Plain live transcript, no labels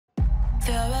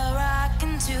Throw a rock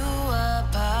into a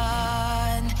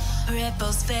pond,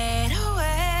 ripples fade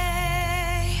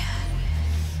away.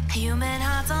 Human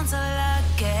hearts aren't so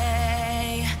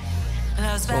lucky.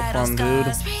 Those battle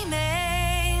scars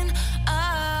remain.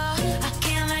 Oh, I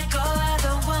can't let go of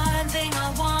the one thing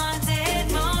I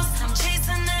wanted most. I'm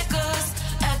chasing echoes,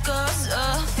 echoes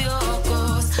of your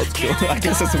ghost. Let's go. I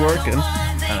guess it's working.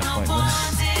 Kind of pointless.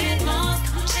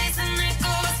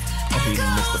 I think you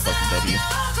missed the fucking W.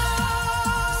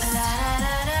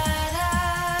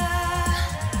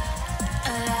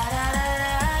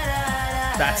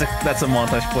 That's a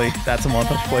montage play. That's a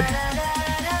montage play.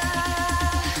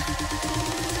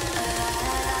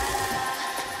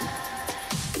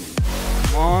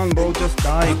 Come on, bro, just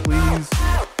die, please.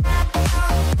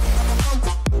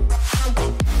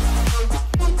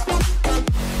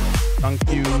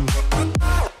 Thank you.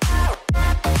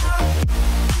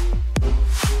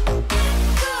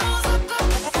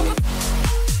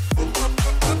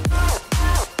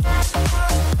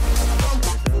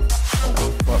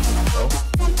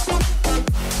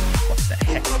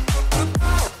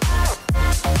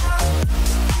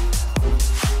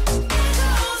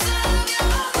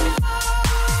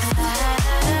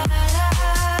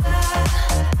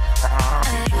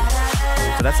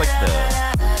 So that's like the,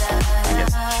 I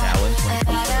guess, challenge when it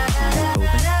comes to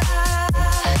clothing. Yeah.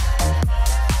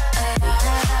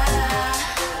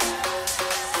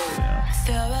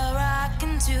 Throw a rock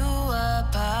into a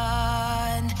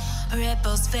pond,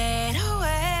 ripples fade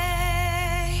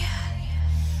away.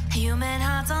 Human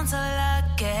hearts aren't so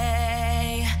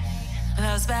lucky.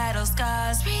 Those battle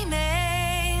scars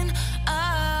remain. Oh,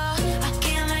 I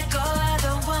can't let go of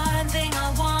the one thing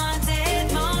I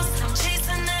wanted most. I'm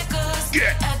chasing echoes,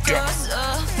 echoes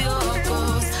of your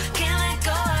ghost. Can't let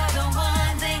go of the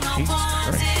one thing I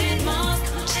wanted most.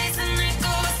 I'm chasing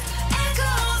echoes,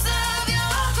 echoes of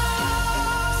your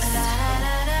ghost. La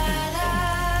la la la.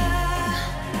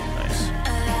 Nice.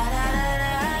 La la la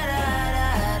la la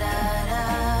la la.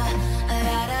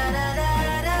 La la la la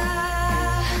la la.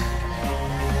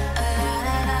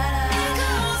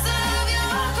 Echoes of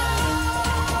your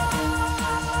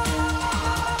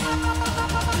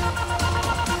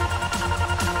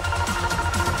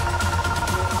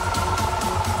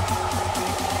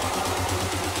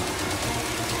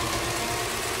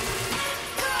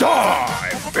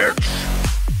Die, bitch!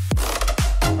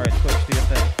 Alright, Twitch, do your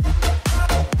thing.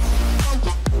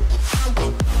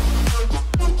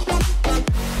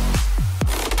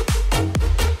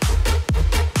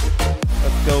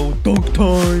 Let's go, dunk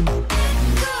time!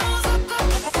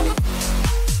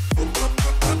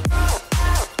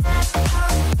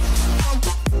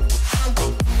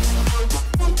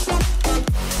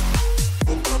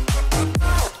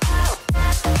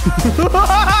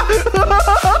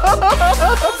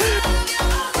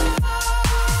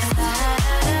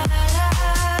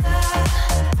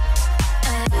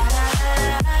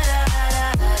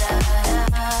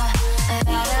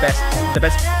 The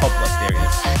best pub like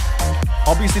Darius.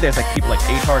 Obviously there's like people like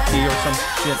HRT or some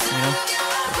shit, you know?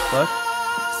 What the fuck?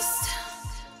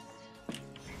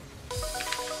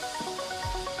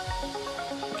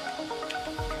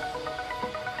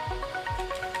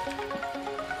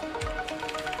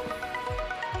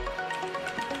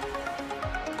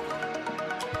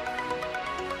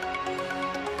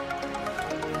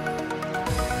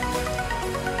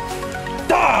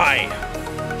 Die!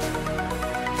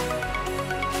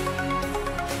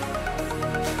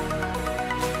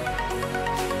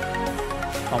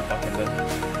 I'm fucking dead.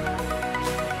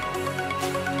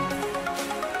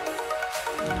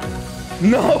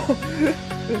 No!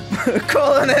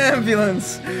 Call an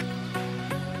ambulance!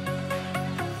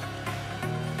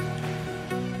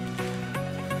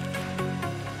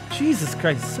 Jesus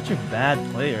Christ, such a bad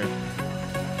player.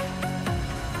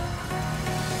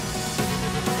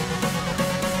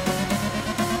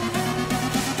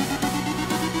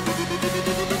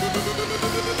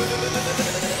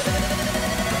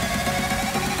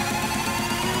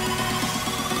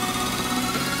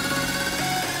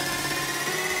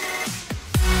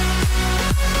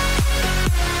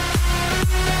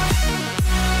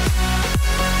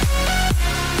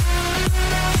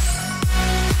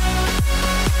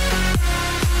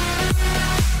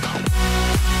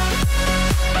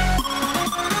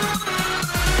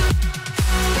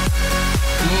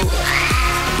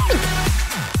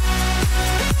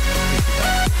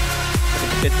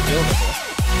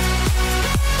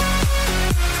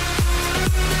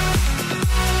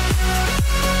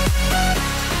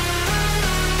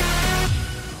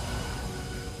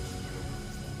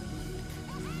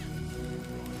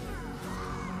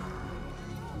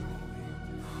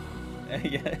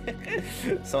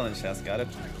 Someone in the chat's got it.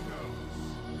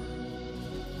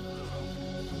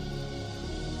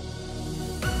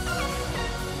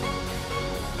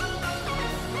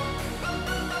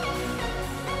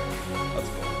 That's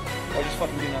cool. Or just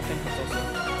fucking do nothing. That's also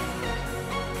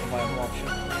a viable option.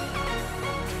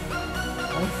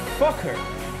 Oh, fuck her!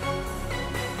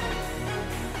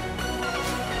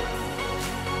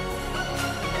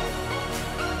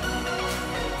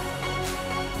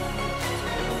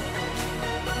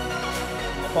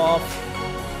 Off.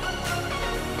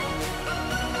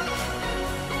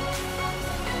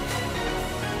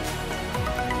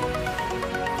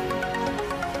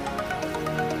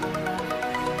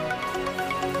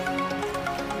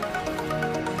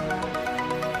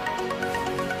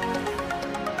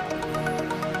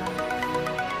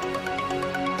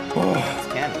 Oh, it's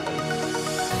candy.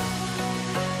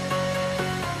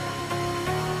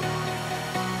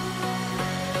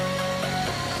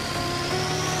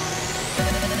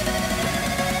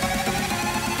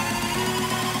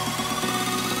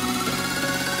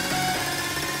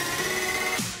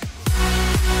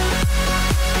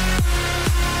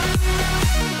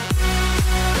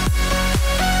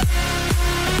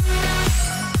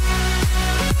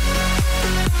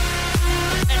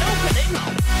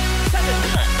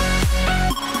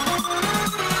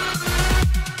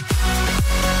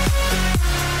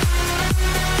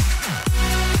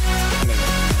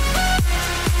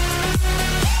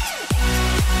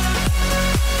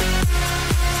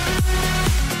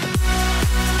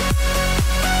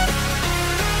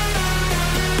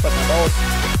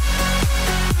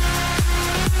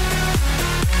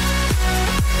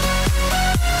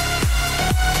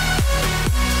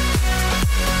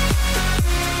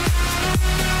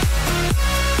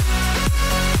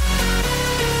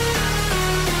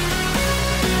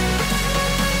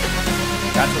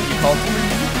 That's what you call it.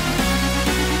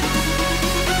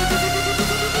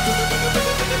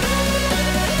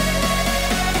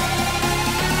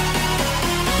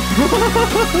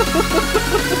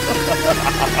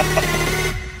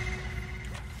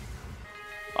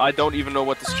 I don't even know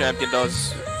what this champion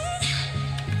does.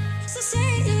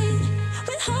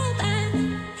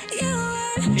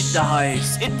 It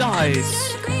dies. It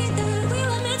dies.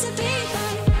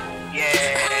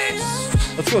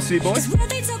 Yes. Let's go, see boy.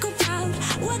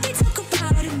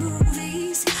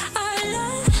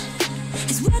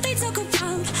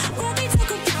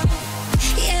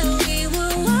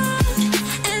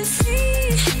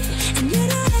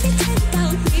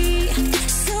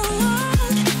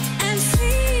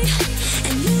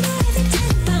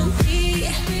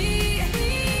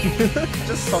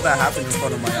 Just saw that happen in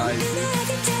front of my eyes, dude.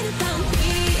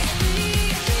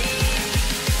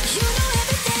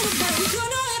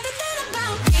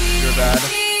 You're bad.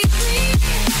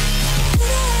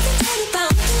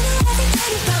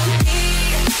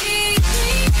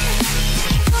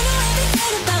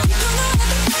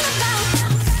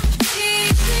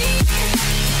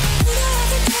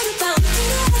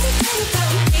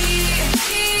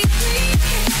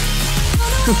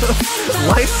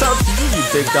 Lights out to you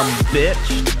big dumb bitch.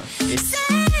 It's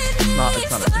not a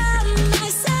secret.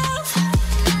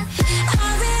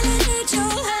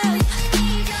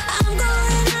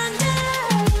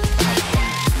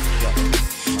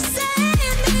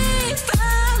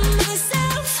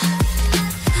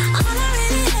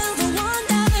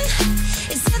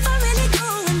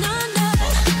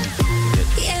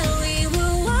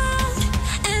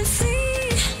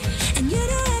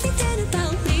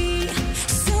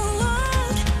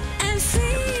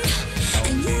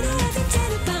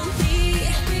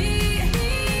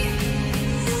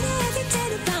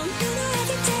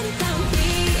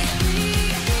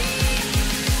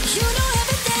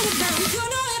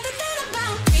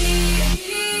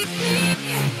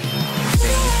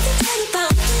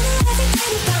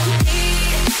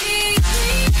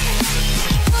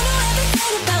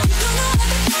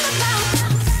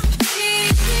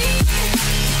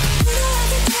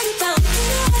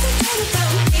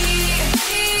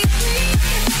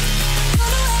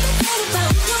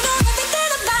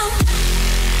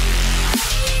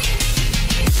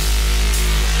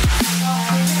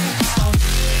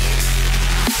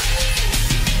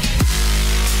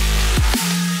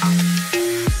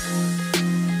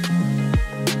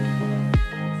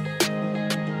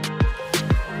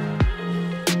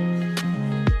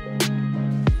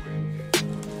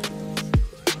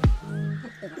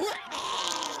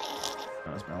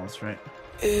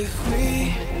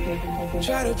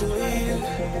 try to believe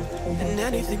in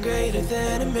anything greater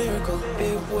than a miracle.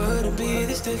 It wouldn't be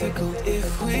this difficult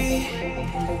if we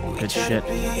try to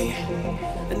be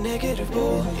a negative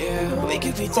bull. Yeah, we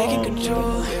could be taking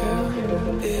control. Yeah,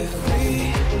 if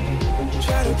we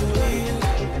try to believe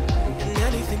in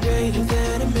anything greater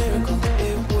than a miracle.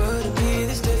 It wouldn't be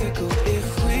this difficult if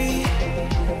we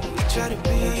try to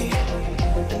be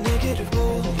a negative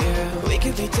bull. Yeah, we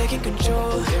could be taking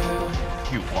control. Yeah.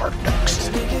 You are next.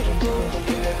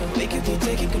 We could be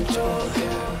taking control.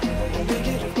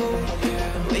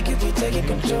 We could be taking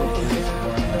control.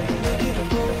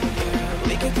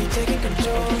 We could be taking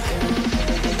control.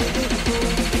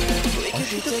 We could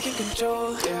be taking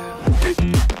control.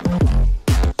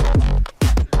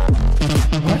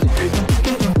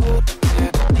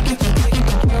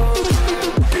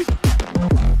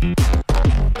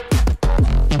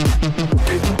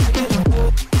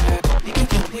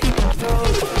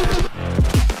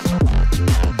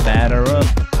 Batter up.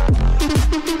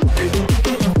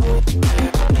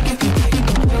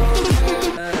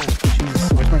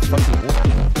 Jesus, where's my fucking wolf?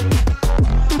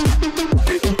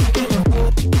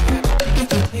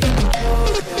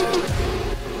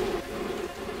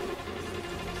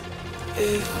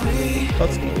 If we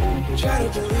try to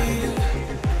believe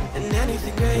in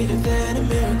anything greater than a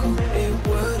miracle, it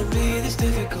wouldn't be this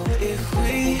difficult if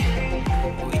we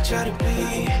try to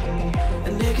be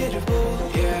a negative bull.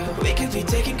 Yeah, we could be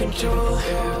taking control.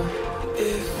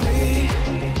 If we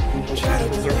try to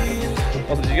believe.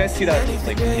 Also, did you guys see that?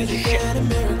 Like, his shit. A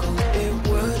miracle, it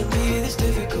wouldn't be this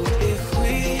difficult if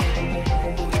we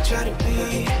try to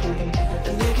be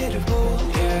a negative bull.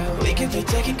 Yeah, we could be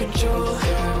taking control.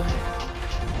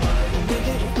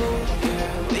 Negative bull.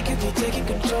 Yeah, we could be taking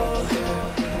control.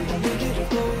 Negative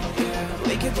bull. Yeah,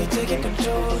 we could be taking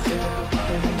control.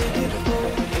 Negative bull.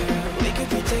 Yeah, we could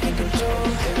be taking control.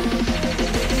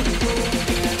 Negative bull.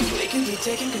 Yeah, we could be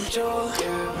taking control.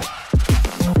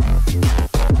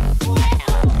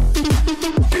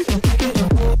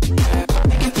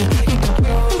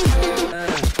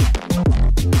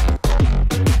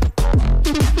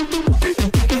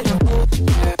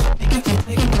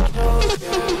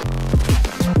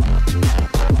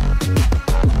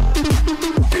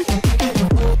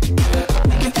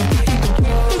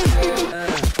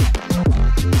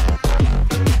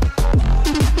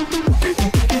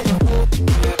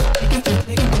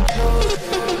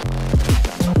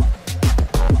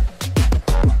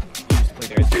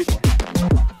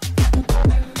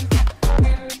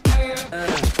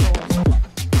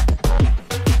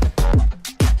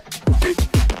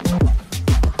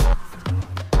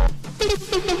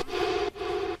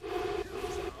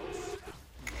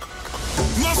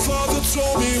 My father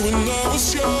told me when I was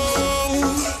young,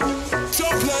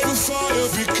 don't play with fire,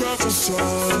 be careful,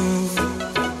 son.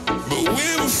 But we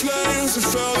were flames and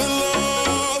fell in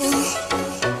love.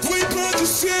 We burnt the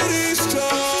cities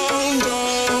down,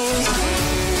 down.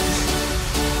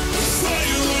 Before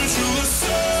you learned your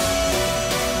lesson,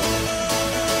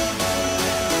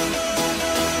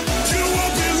 you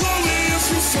won't be lonely if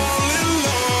you fall in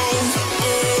love.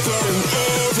 Over and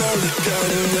over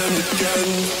again and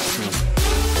again.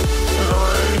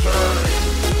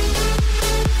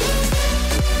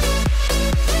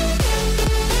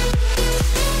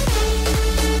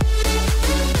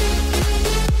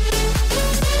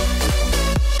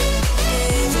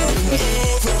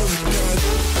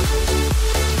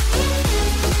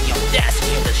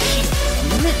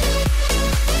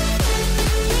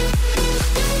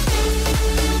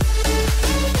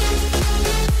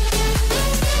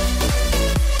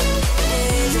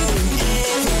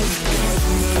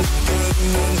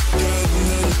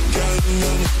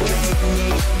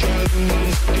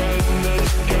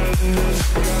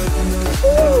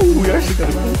 We actually got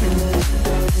a cool thing.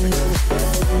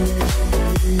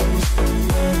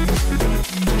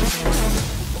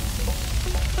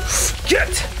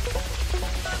 Get!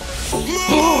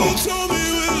 Mom told me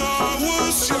when I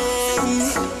was young,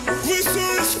 we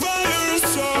still inspire,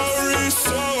 sorry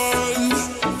son.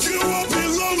 You won't be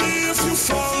lonely if you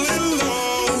fall in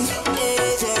love.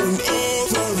 Over and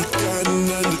over again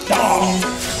and again.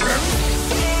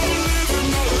 I'm living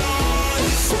my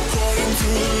life according to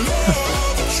the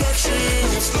law of attraction.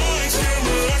 It's like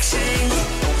camera action.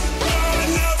 I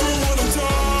never wanna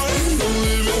die. I'm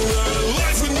living that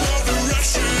life with no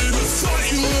direction. I thought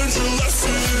you learned your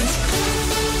lesson.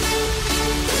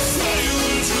 I thought you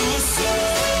learned your lesson.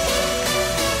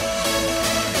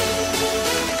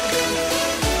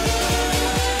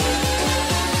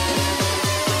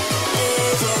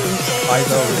 I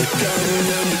know. Again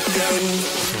and again.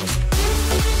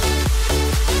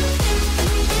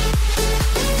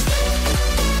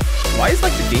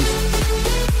 like the game's